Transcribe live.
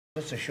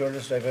That's the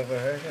shortest I've ever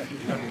heard it.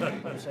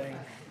 I'm saying,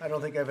 I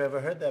don't think I've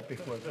ever heard that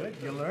before. Good,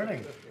 you're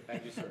learning.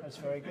 Thank you, sir. That's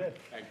very good.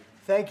 Thank you.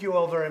 Thank you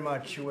all very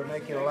much. We're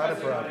making a lot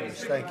of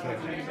progress. Thank you.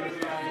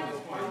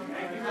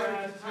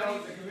 Tell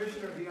the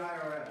Commissioner of the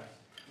IRS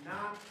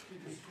not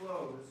to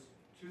disclose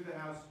to the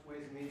House Ways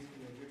and Means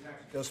Committee your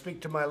tax. They'll speak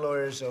to my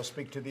lawyers. They'll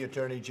speak to the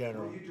Attorney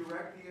General. Will you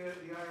direct the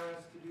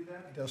IRS to do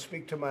that? They'll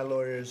speak to my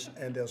lawyers,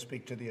 and they'll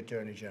speak to the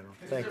Attorney General.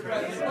 Thank you.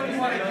 What do you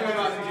want to do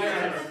about the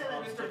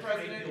Mr. Trade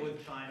President? deal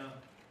with China,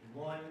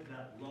 one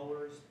that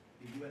lowers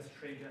the U.S.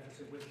 trade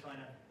deficit with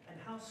China, and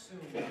how soon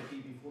will it be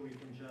before we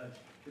can judge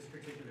this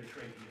particular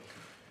trade deal?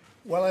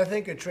 Well, I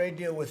think a trade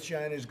deal with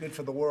China is good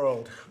for the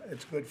world.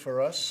 It's good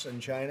for us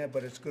and China,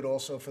 but it's good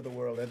also for the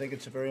world. I think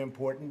it's very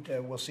important.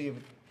 We'll see if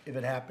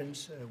it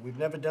happens. We've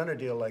never done a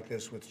deal like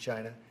this with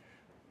China,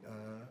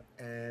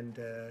 and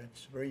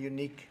it's a very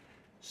unique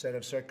set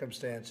of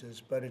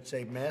circumstances, but it's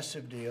a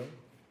massive deal.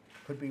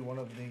 Could be one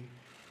of the,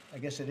 I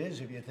guess it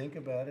is if you think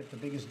about it, the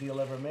biggest deal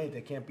ever made.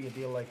 There can't be a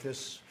deal like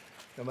this.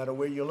 No matter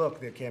where you look,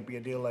 there can't be a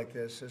deal like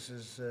this. This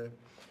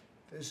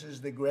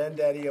is the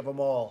granddaddy of them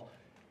all.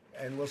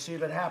 And we'll see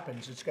if it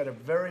happens. It's got a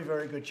very,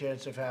 very good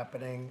chance of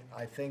happening.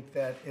 I think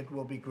that it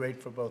will be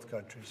great for both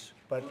countries.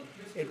 But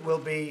it will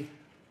be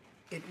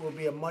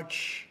a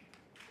much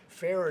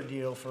fairer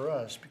deal for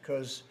us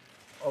because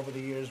over the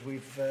years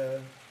we've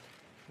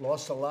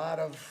lost a lot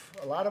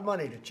of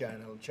money to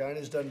China.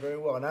 China's done very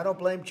well. And I don't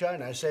blame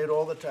China. I say it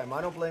all the time.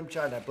 I don't blame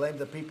China. I blame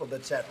the people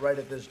that sat right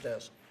at this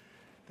desk.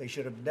 They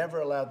should have never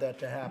allowed that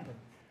to happen.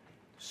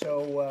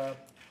 So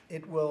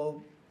it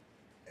will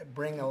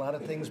bring a lot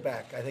of things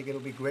back. I think it'll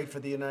be great for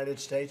the United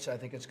States. I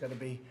think it's going to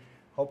be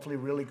hopefully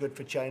really good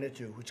for China,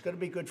 too. It's going to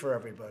be good for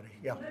everybody.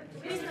 Yeah.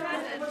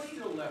 What's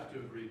still left to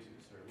agree to,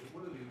 sir?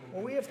 What are the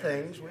Well, we have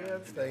things. We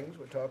have things.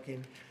 We're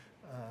talking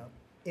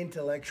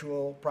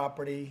intellectual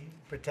property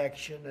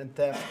protection and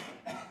theft,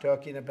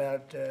 talking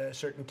about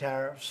certain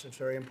tariffs. It's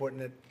very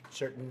important that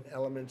certain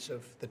elements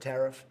of the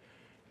tariff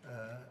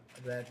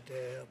that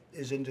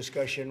is in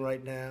discussion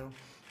right now.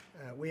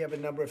 We have a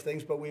number of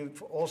things, but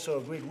we've also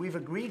agreed. We've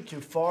agreed to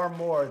far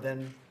more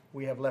than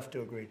we have left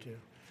to agree to.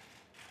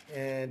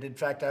 And in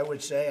fact, I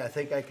would say, I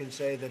think I can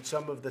say that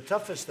some of the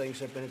toughest things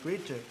have been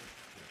agreed to.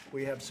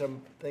 We have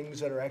some things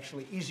that are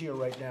actually easier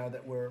right now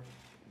that we're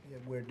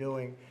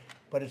doing.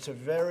 But it's a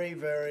very,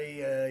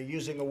 very,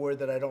 using a word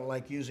that I don't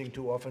like using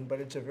too often, but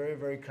it's a very,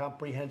 very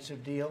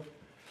comprehensive deal.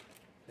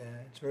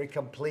 It's very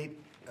complete.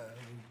 We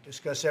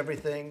discuss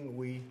everything.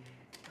 We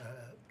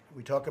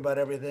talk about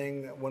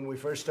everything. When we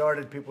first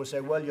started, people would say,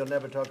 well, you'll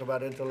never talk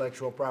about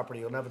intellectual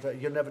property. You'll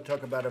never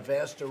talk about a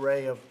vast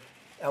array of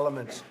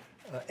elements.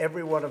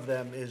 Every one of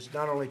them is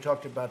not only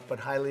talked about, but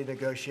highly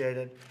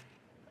negotiated.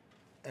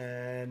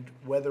 And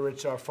whether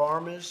it's our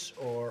farmers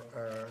or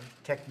our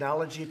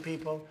technology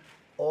people,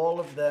 all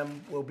of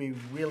them will be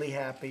really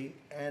happy.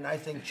 And I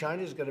think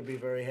China's going to be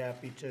very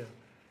happy, too.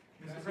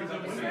 What's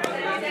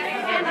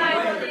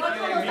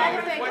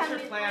your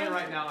plan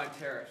right now on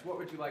tariffs? What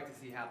would you like to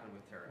see happen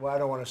with tariffs? Well, I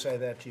don't want to say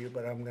that to you,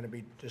 but I'm going to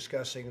be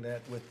discussing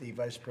that with the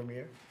Vice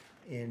Premier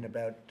in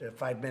about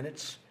 5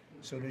 minutes,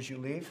 as soon as you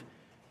leave.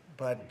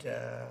 But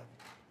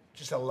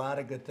just a lot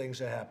of good things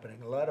are happening.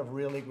 A lot of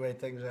really great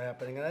things are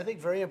happening. And I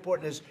think very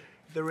important is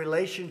the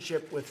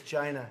relationship with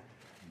China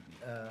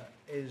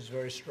is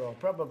very strong,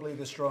 probably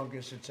the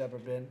strongest it's ever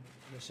been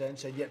in a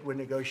sense, and yet we're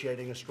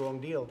negotiating a strong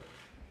deal.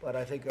 But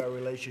I think our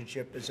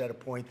relationship is at a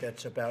point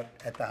that's about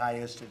at the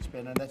highest it's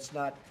been, and that's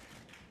not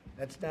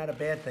a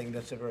bad thing.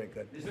 That's a very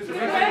good. Yes.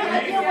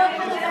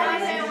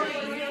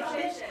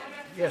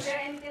 Yes. Is there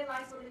any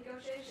deadlines for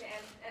negotiation?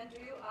 And do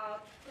you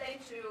plan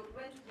to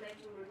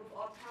remove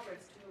all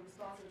tariffs to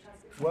respond to the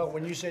Chinese business? Well,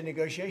 when you say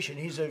negotiation,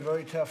 he's a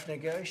very tough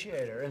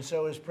negotiator, and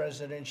so is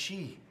President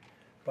Xi.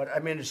 But I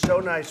mean, it's so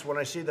nice when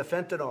I see the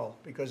fentanyl,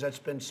 because that's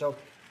been so.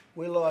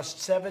 We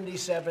lost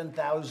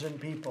 77,000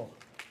 people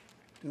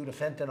due to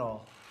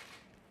fentanyl.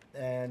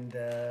 And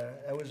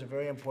that was a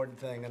very important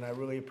thing, and I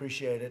really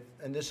appreciate it.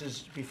 And this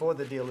is before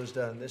the deal is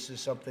done. This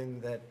is something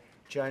that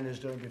China is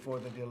doing before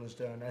the deal is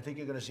done. I think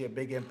you're going to see a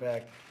big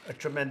impact, a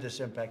tremendous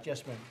impact.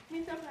 Yes, ma'am.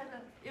 Mr.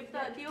 President, if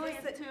the deal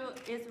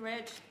is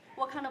reached,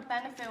 what kind of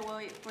benefit will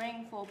it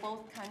bring for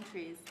both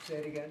countries? Say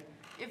it again.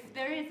 If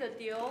there is a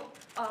deal,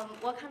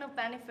 what kind of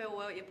benefit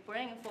will it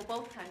bring for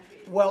both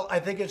countries? Well, I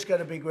think it's going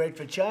to be great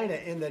for China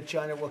in that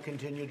China will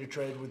continue to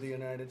trade with the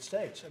United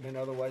States. I mean,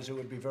 otherwise it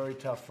would be very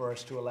tough for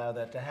us to allow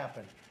that to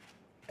happen.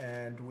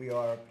 And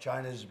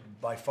China's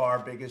by far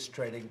biggest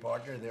trading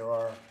partner. They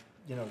are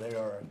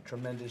a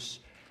tremendous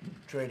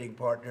trading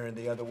partner in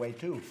the other way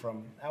too,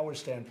 from our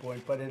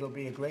standpoint. But it'll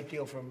be a great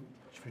deal for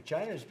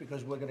China's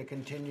because we're going to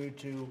continue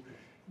to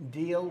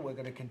deal. We're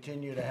going to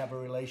continue to have a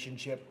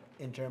relationship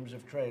in terms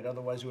of trade.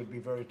 Otherwise, it would be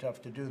very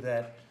tough to do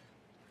that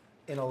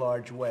in a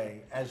large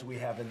way, as we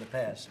have in the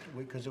past,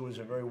 because it was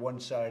a very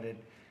one-sided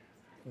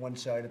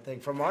thing.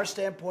 From our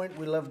standpoint,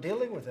 we love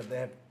dealing with them. They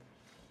have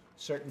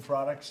certain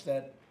products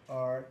that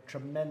are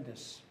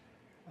tremendous.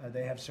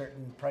 They have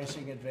certain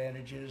pricing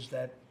advantages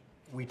that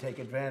we take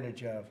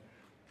advantage of.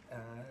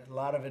 A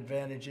lot of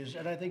advantages,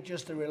 and I think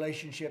just the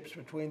relationships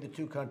between the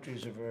two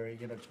countries are very,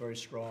 it's very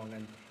strong,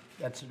 and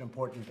that's an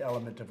important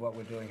element of what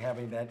we're doing,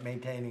 having that,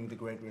 maintaining the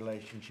great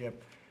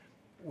relationship,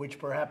 which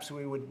perhaps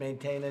we would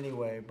maintain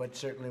anyway, but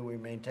certainly we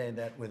maintain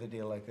that with a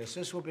deal like this.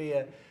 This will be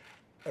a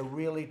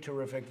really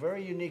terrific,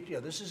 very unique deal.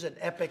 This is an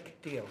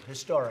epic deal,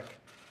 historic,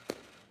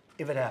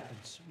 if it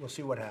happens. We'll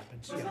see what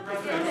happens. Are you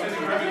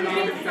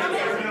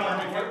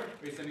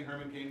sending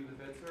Herman Cain to the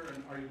Fed, sir?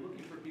 And are you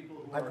looking for people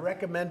who I've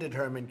recommended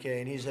Herman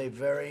Cain. He's a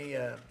very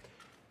a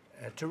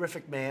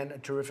terrific man, a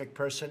terrific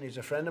person. He's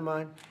a friend of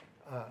mine.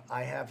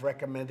 I have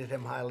recommended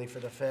him highly for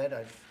the Fed.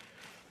 I've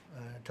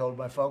told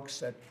my folks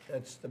that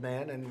that's the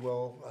man, and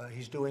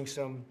he's doing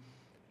some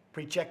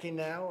pre-checking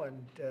now,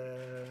 and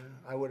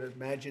I would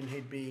imagine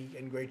he'd be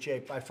in great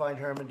shape. I find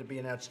Herman to be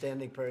an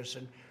outstanding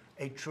person,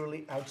 a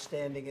truly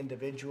outstanding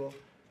individual.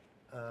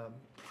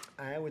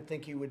 I would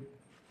think he would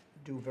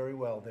do very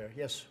well there.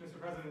 Yes?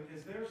 Mr. President,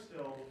 is there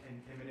still an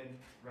imminent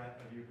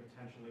threat of you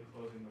potentially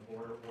closing the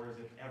border, or is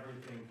it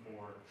everything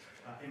for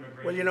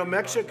immigration? Well,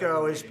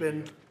 Mexico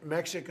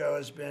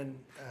has been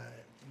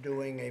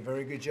doing a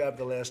very good job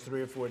the last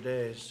 3 or 4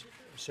 days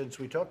since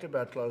we talked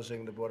about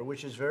closing the border,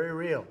 which is very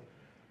real.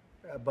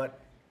 But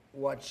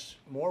what's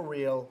more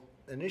real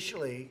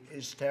initially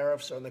is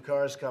tariffs on the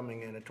cars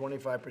coming in, a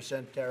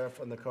 25% tariff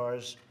on the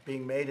cars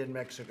being made in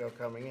Mexico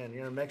coming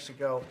in.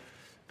 Mexico,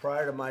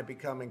 prior to my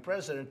becoming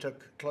president,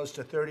 took close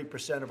to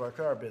 30% of our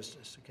car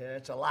business. Okay,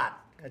 that's a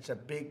lot. That's a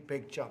big,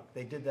 big chunk.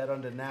 They did that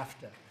under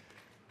NAFTA.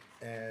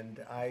 And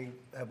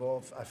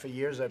for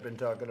years I've been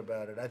talking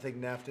about it. I think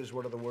NAFTA is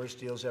one of the worst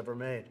deals ever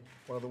made,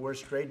 one of the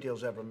worst trade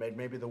deals ever made,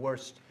 maybe the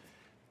worst.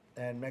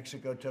 And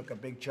Mexico took a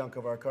big chunk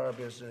of our car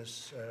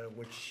business,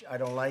 which I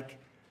don't like,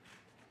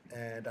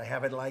 and I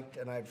haven't liked,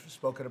 and I've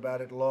spoken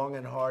about it long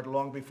and hard,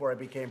 long before I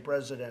became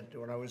president,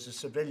 when I was a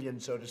civilian,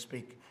 so to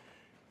speak.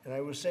 And I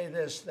will say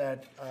this,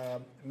 that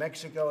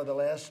Mexico in the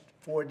last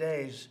 4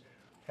 days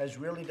has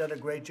really done a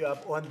great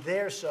job on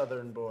their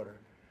southern border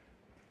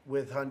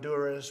with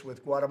Honduras,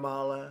 with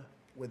Guatemala,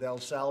 with El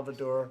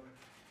Salvador,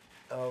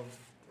 of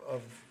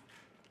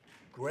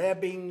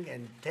grabbing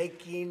and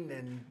taking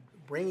and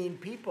bringing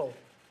people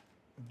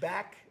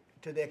back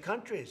to their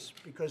countries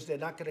because they're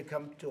not going to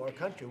come to our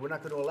country. We're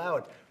not going to allow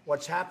it.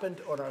 What's happened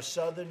on our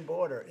southern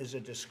border is a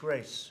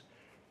disgrace.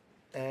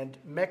 And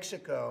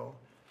Mexico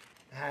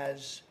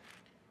has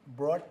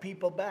brought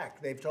people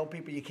back. They've told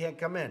people you can't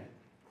come in.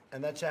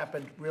 And that's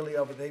happened really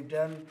they've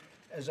done,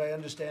 as I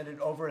understand it,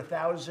 over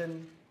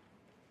 1,000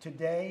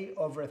 today,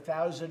 over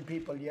 1,000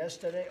 people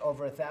yesterday,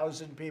 over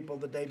 1,000 people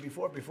the day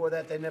before. Before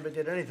that, they never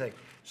did anything.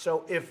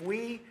 So if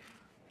we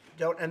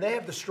don't, and they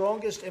have the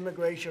strongest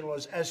immigration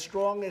laws, as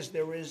strong as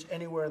there is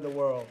anywhere in the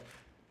world.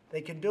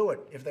 They can do it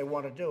if they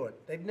want to do it.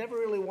 They've never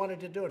really wanted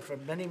to do it for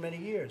many, many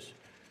years.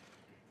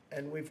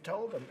 And we've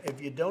told them,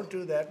 if you don't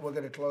do that, we're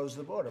going to close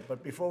the border.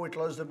 But before we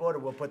close the border,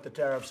 we'll put the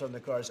tariffs on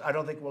the cars. I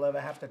don't think we'll ever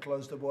have to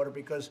close the border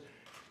because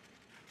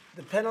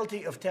the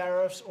penalty of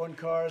tariffs on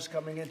cars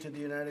coming into the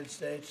United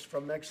States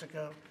from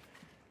Mexico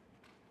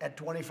at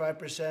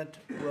 25%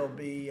 will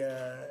be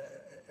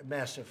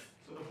massive.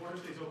 So the border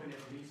stays open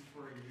at least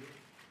for a year?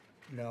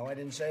 No, I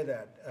didn't say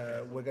that.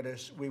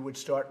 We would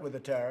start with the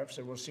tariffs,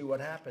 and we'll see what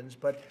happens.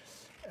 But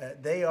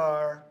they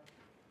are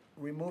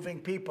removing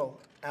people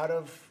out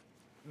of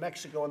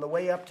Mexico on the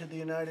way up to the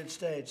United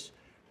States.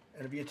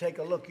 And if you take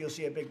a look, you'll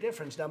see a big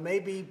difference. Now,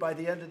 maybe by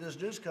the end of this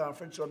news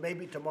conference, or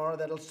maybe tomorrow,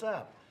 that'll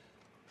stop.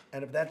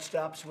 And if that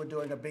stops, we're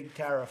doing a big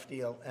tariff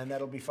deal, and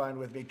that'll be fine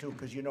with me, too,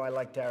 because I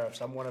like tariffs.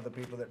 I'm one of the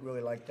people that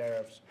really like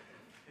tariffs.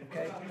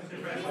 Okay?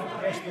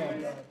 Yes,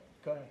 ma'am.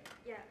 Go ahead.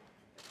 Yeah,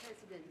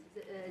 President,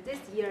 this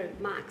year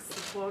marks the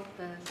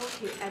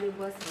 40th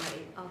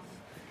anniversary of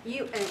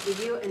you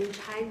and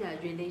China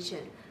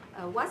relation.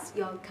 What's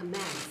your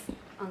comments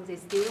on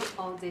this deal,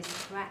 on this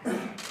threat?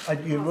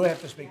 You really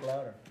have to speak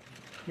louder.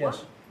 Yes,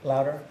 what?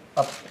 Louder,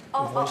 up.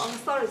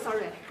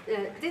 Sorry.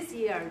 This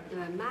year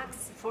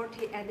marks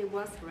 40th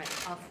anniversary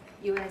of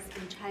U.S.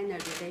 and China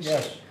relation.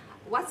 Yes.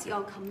 What's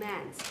your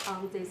comments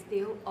on this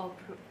deal or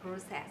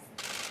process?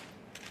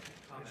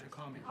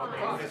 Comment.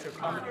 What's your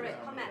comment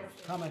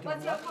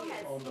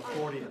on the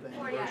 40th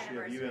anniversary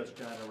of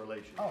U.S.-China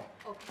relations? Oh,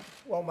 okay.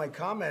 Well, my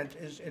comment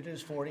is it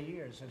is 40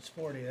 years. It's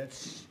 40.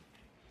 That's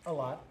a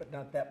lot, but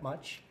not that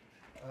much.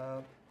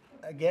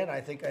 Again, I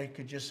think I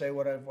could just say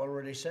what I've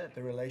already said.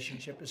 The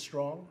relationship is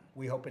strong.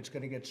 We hope it's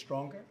going to get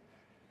stronger.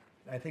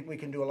 I think we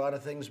can do a lot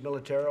of things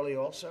militarily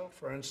also.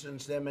 For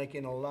instance, they're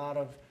making a lot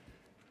of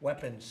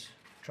weapons,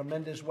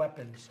 tremendous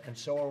weapons, and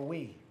so are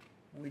we.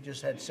 We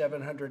just had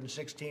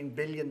 $716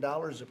 billion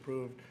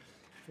approved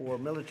for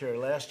military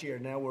last year.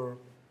 Now we're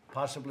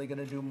possibly going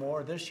to do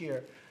more this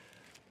year.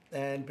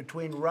 And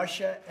between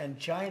Russia and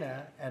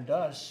China and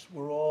us,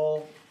 we're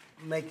all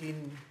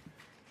making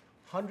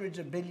hundreds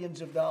of billions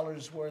of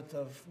dollars worth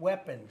of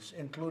weapons,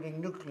 including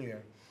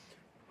nuclear,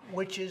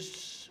 which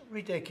is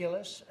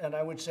ridiculous. And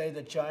I would say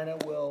that China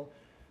will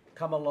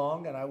come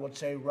along, and I would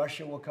say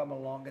Russia will come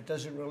along. It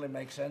doesn't really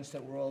make sense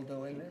that we're all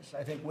doing this.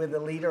 I think we're the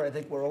leader. I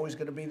think we're always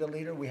going to be the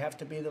leader. We have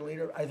to be the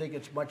leader. I think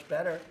it's much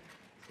better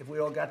if we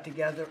all got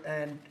together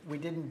and we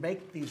didn't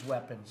make these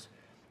weapons.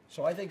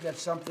 So I think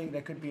that's something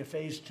that could be a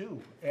phase 2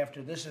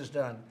 after this is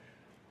done.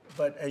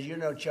 But as you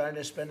know, China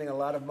is spending a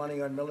lot of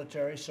money on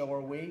military. So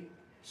are we.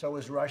 So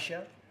is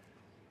Russia.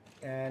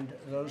 And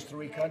those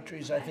 3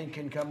 countries, I think,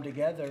 can come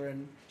together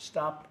and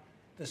stop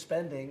the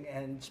spending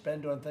and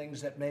spend on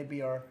things that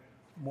maybe are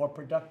more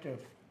productive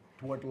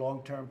toward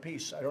long-term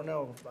peace. I don't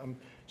know if I'm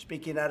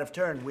speaking out of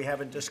turn. We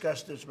haven't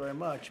discussed this very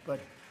much,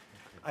 but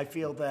I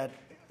feel that,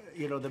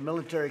 you know, the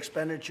military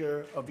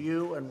expenditure of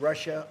you and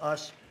Russia,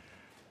 us,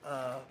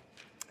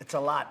 it's a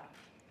lot.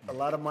 A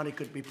lot of money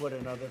could be put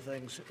in other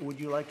things. Would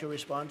you like to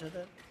respond to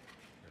that?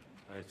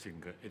 I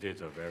think it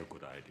is a very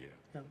good idea.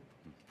 Yeah.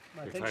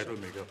 We try to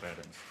make a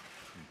balance.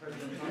 The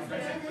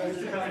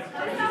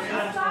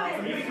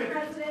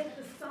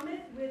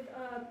summit with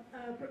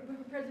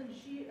President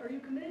Xi, are you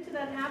committed to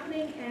that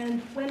happening,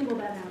 and when will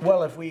that happen?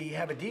 Well, if we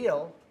have a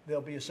deal,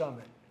 there'll be a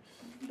summit.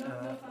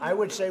 I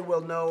would say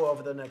we'll know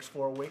over the next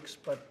 4 weeks,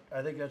 but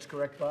I think that's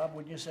correct, Bob,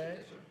 would you say?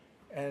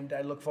 And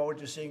I look forward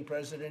to seeing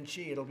President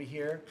Xi. It'll be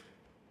here.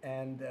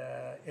 And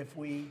if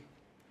we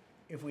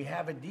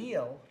have a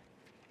deal,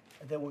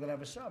 then we're going to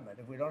have a summit.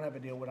 If we don't have a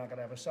deal, we're not going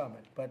to have a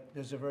summit. But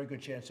there's a very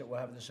good chance that we'll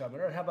have the summit.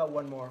 Or how about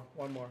one more?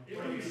 One more.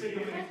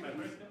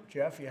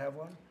 Jeff, you have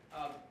one?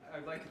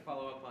 I'd like to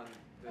follow up on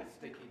the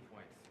sticky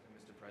points,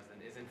 Mr.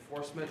 President. Is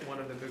enforcement one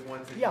of the big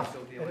ones that Yeah, you're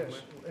still dealing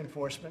with?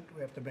 Enforcement.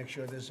 We have to make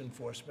sure there's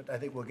enforcement. I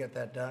think we'll get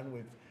that done.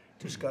 We've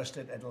discussed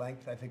it at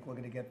length. I think we're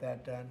going to get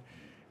that done.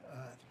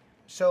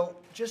 So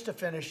just to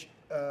finish,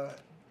 the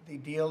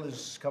deal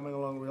is coming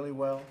along really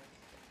well.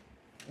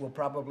 We'll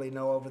probably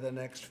know over the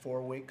next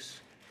 4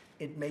 weeks.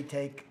 It may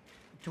take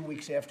 2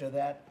 weeks after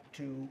that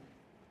to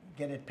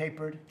get it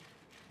papered,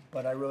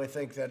 but I really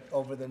think that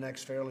over the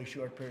next fairly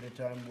short period of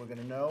time, we're going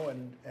to know,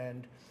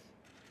 and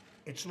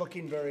it's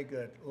looking very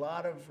good. A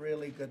lot of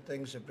really good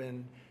things have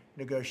been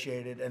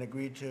negotiated and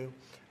agreed to.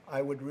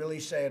 I would really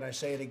say, and I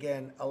say it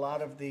again, a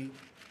lot of the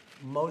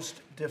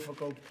most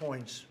difficult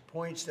points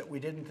that we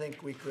didn't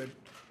think we could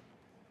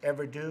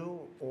ever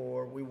do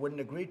or we wouldn't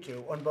agree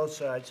to on both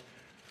sides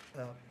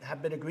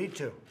have been agreed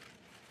to.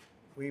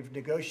 We've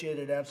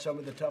negotiated out some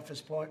of the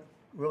toughest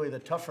really the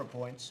tougher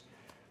points,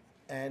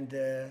 and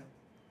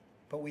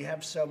but we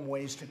have some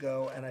ways to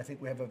go, and I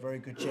think we have a very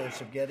good chance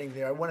of getting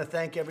there. I want to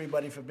thank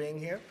everybody for being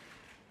here,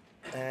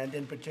 and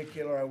in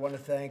particular, I want to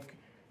thank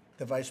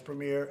the Vice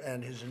Premier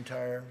and his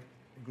entire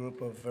group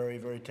of very,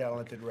 very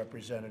talented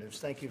representatives.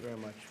 Thank you very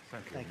much.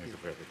 Thank you,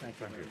 Mr. President. Thank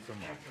you so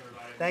much.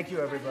 Thank you,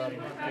 everybody.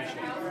 Appreciate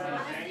it.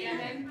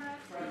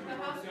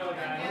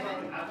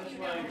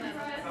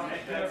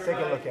 Take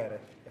a look at it.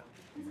 Yeah.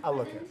 I'll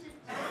look at it. The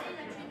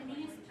Trade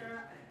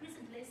Minister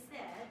recently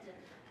said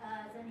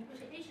the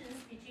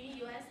negotiations between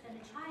U.S. and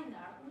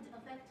China would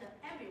affect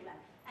everyone,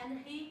 and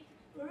he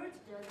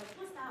urged the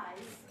two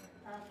sides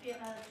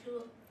to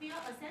feel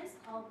a sense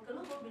of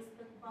global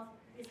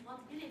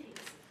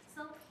responsibilities.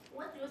 So,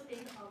 what do you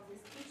think of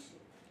this issue?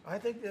 I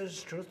think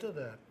there's truth to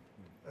that.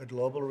 A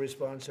global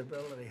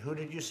responsibility. Who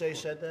did you say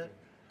said that?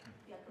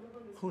 Yeah,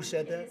 global Who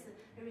said that?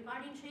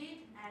 Regarding trade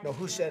and... No,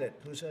 who said it?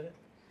 Who said it?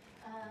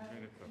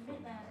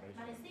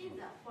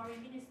 Malaysia,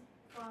 foreign minister,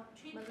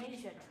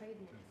 trade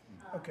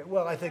minister. Okay,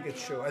 well, I think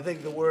it's true. I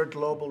think the word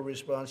global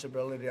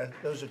responsibility,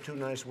 those are two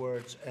nice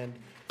words. And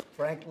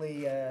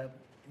frankly,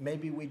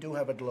 maybe we do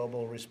have a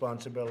global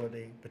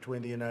responsibility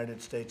between the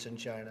United States and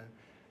China.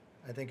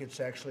 I think it's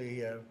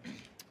actually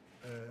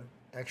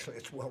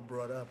it's well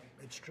brought up.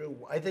 It's true.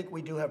 I think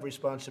we do have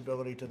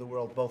responsibility to the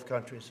world, both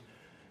countries.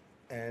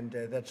 And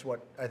that's what,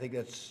 I think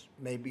that's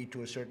maybe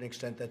to a certain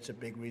extent, that's a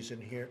big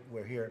reason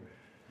we're here.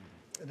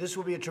 This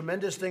will be a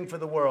tremendous thing for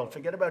the world.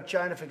 Forget about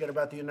China, forget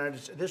about the United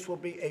States. This will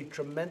be a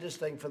tremendous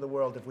thing for the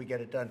world if we get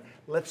it done.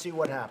 Let's see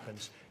what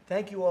happens.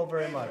 Thank you all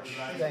very much.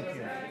 Thank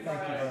you.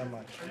 Thank you very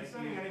much.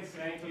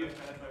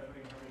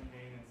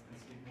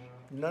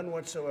 None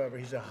whatsoever.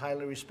 He's a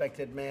highly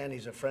respected man.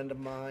 He's a friend of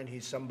mine.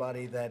 He's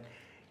somebody that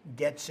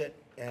gets it,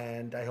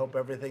 and I hope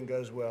everything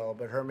goes well.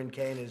 But Herman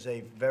Cain is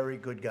a very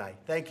good guy.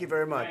 Thank you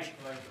very much.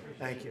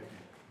 Thank you.